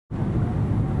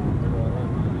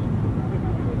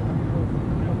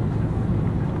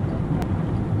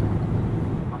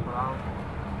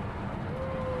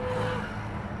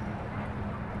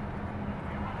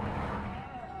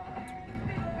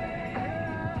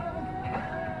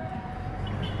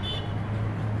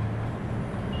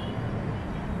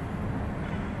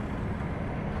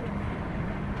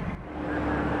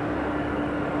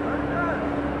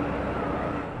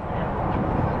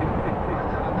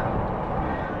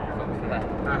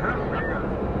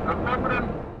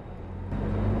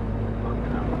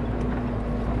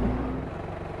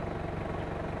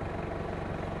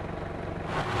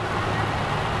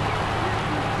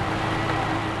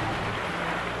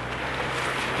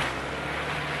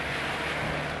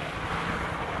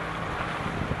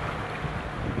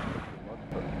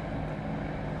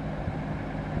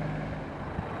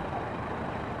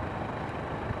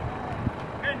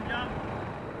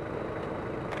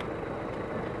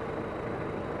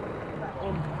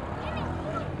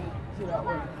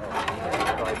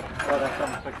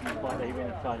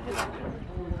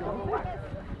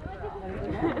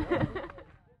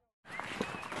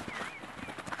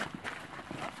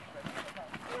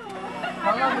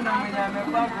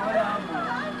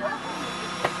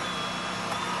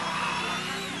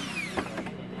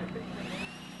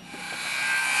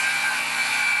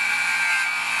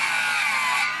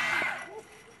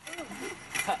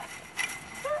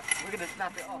We're gonna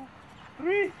snap it off.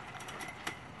 3.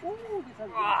 Ooh, this has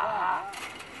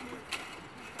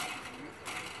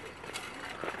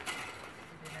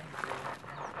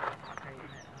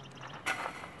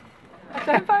I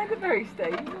don't find it very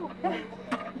stable.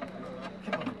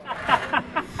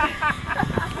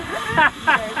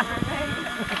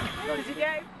 Did you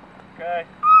go? Okay.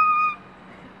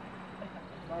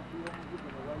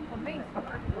 On me.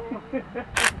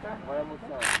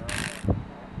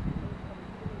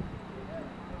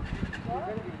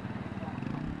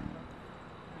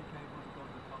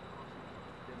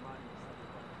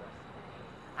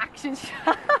 Action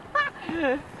shot.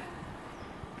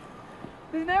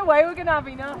 There's no way we're gonna have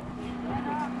enough.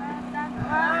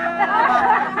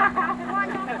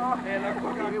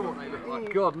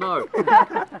 God, no.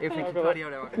 If you can bloody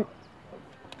hell out.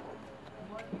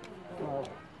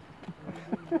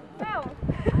 No.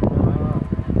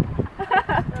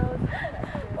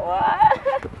 What?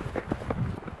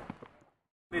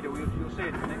 Middle, you'll see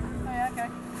it, isn't it? Oh yeah, okay.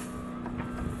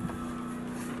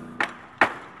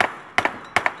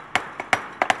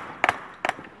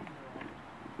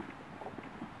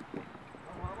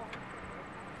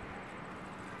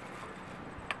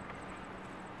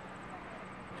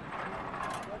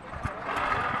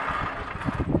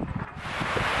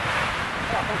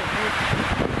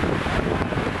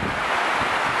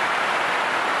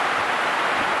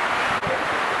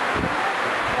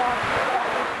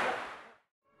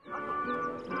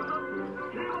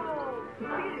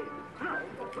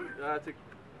 To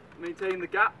maintain the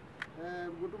gap.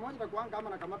 Mtu mmoja atakuwa kama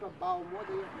anakamata bao moja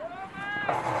hiyo.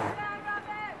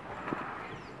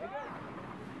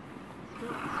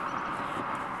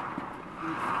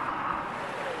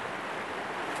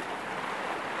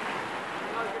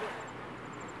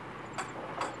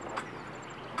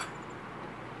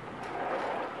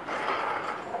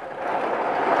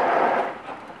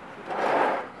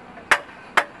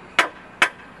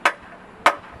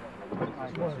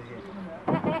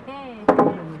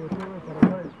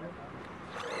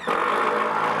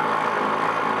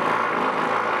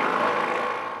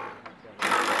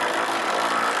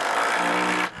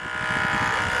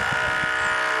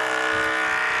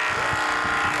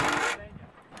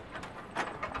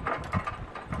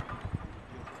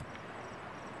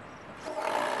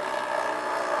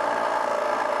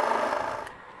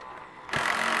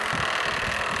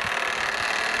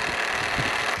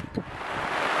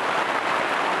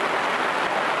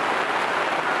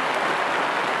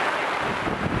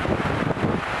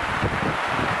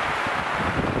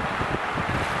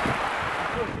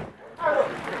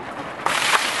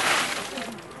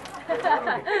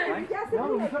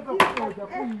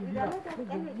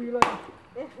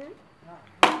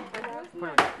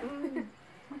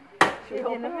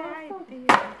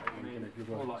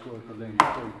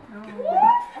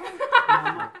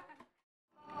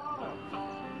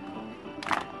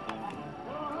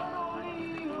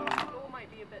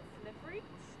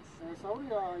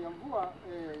 Sauli ya mvua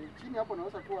chini hapo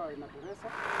inaweza kuwa inateresa.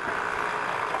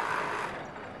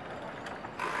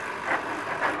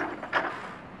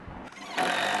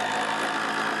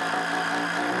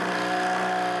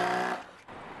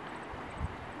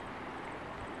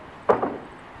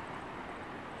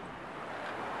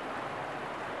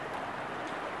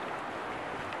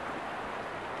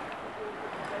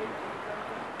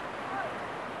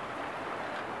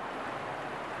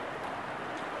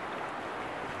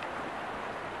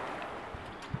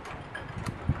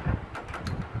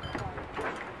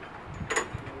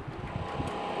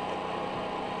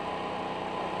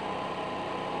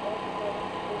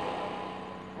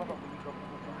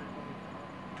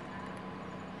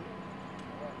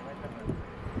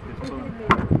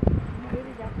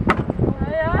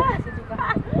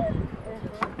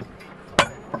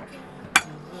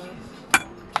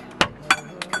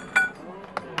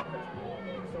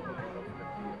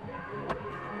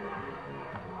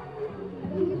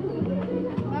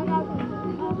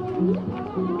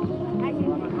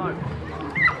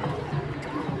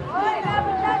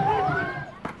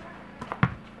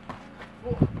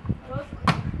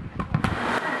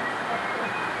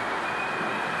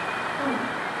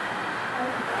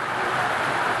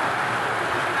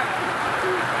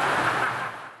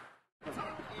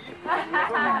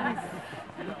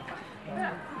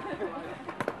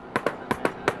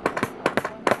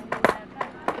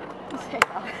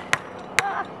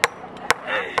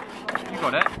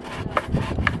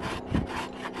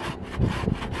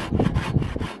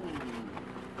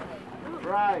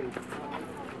 Right.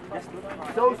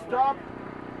 So stop.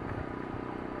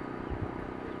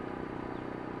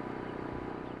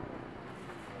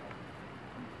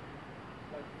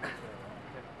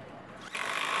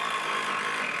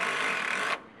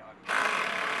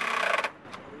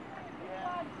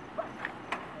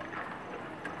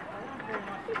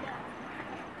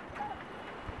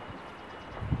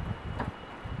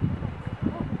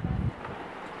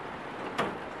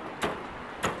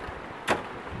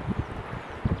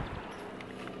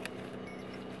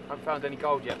 Haven't found any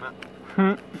gold yet, Matt.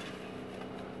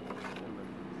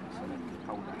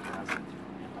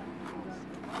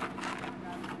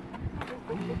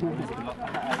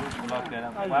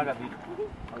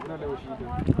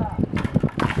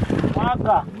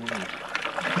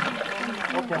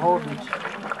 Okay, hold it.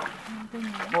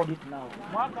 Hold it now.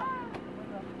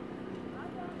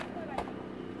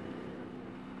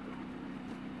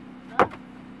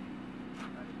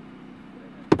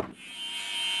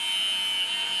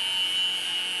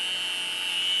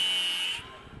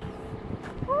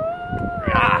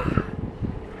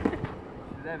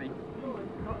 Heavy.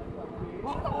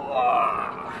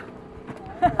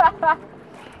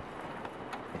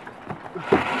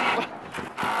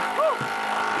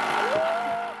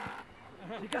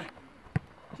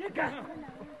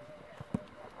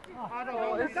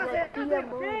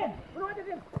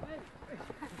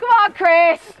 Come on,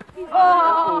 Chris!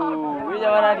 Oh!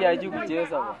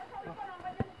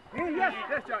 Yes,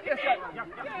 Jack, yes, Jack.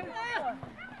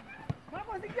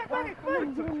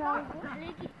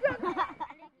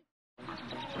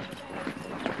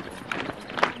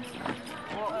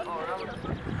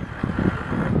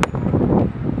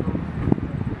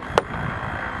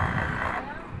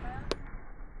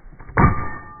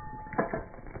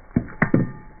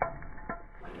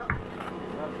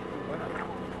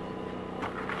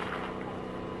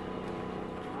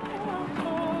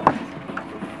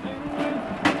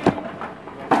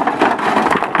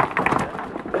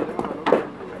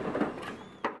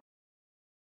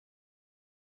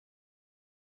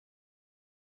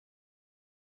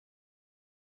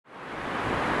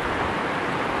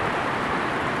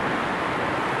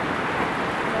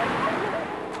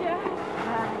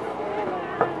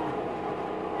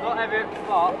 Not heavy,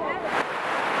 but...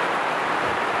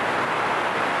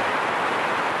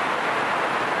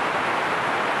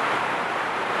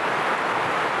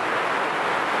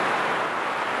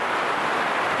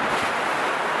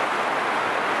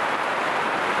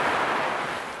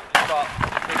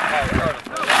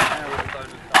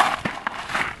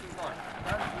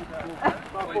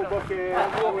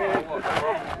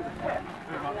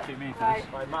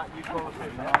 Right, Matt, you call us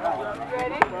in.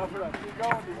 Ready?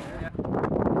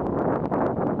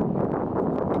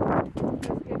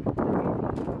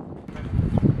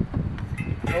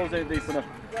 Those ain't decent enough.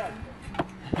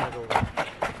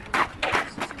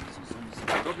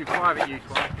 Got to be private use,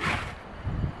 right?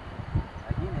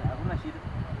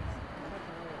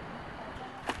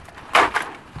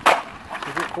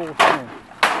 Is it 4-7?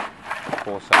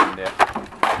 4-7, yeah.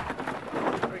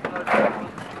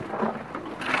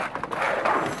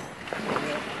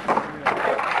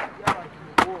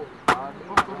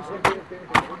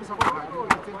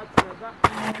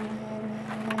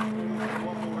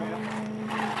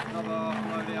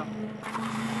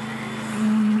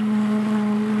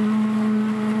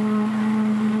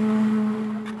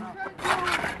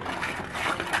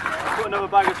 Put another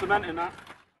bag of cement in that.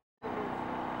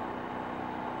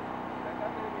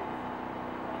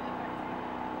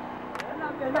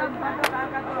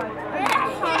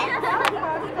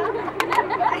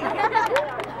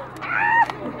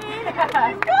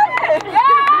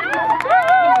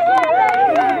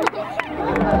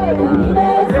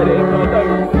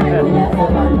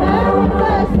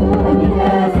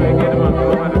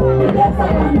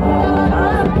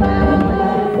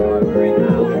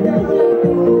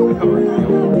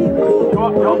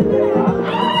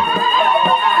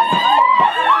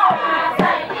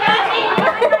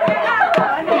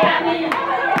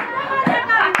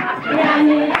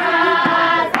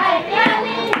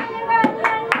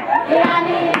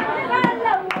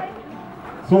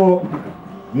 So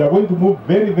we are going to move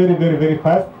very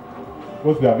fast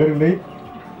because we are very late.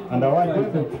 And I want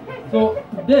to... So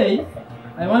today,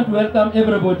 I want to welcome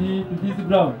everybody to this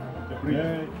ground.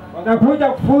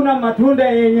 Watakuja kufuna matunda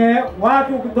yenye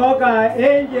watu kutoka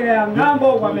nje ya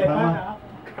ng'ambo wamepanda.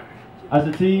 As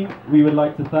a team, we would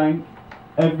like to thank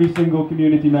every single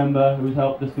community member who has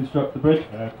helped us construct the bridge.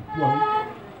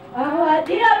 Our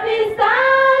dear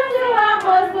visitors, you are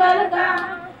most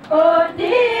welcome on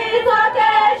this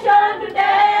occasion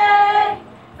today.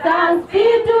 Thanks be